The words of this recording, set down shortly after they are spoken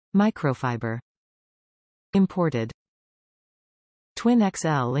Microfiber. Imported. Twin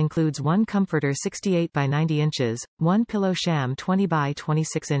XL includes one comforter 68 by 90 inches, one pillow sham 20 by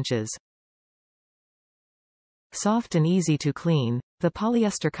 26 inches. Soft and easy to clean, the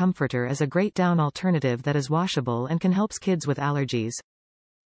polyester comforter is a great down alternative that is washable and can help kids with allergies.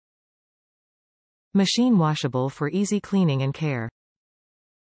 Machine washable for easy cleaning and care.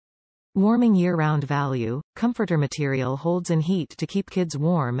 Warming year-round value, comforter material holds in heat to keep kids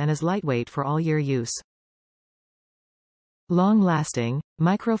warm and is lightweight for all-year use. Long-lasting,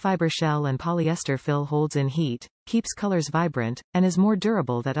 microfiber shell and polyester fill holds in heat, keeps colors vibrant, and is more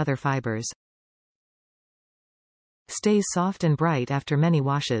durable than other fibers. Stays soft and bright after many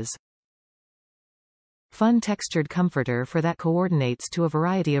washes. Fun textured comforter for that coordinates to a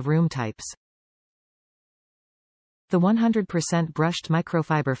variety of room types. The 100% brushed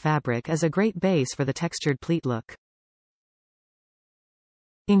microfiber fabric is a great base for the textured pleat look.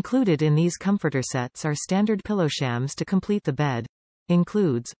 Included in these comforter sets are standard pillow shams to complete the bed.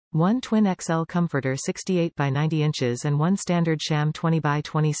 Includes one twin XL comforter 68 by 90 inches and one standard sham 20 by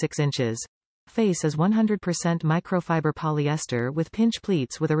 26 inches. Face is 100% microfiber polyester with pinch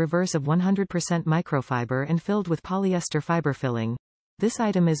pleats with a reverse of 100% microfiber and filled with polyester fiber filling. This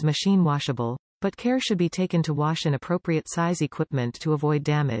item is machine washable, but care should be taken to wash in appropriate size equipment to avoid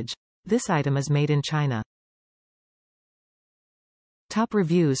damage. This item is made in China. Top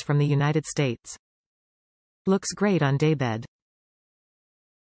reviews from the United States. Looks great on daybed.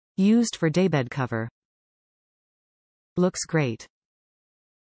 Used for daybed cover. Looks great.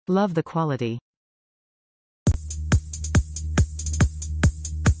 Love the quality.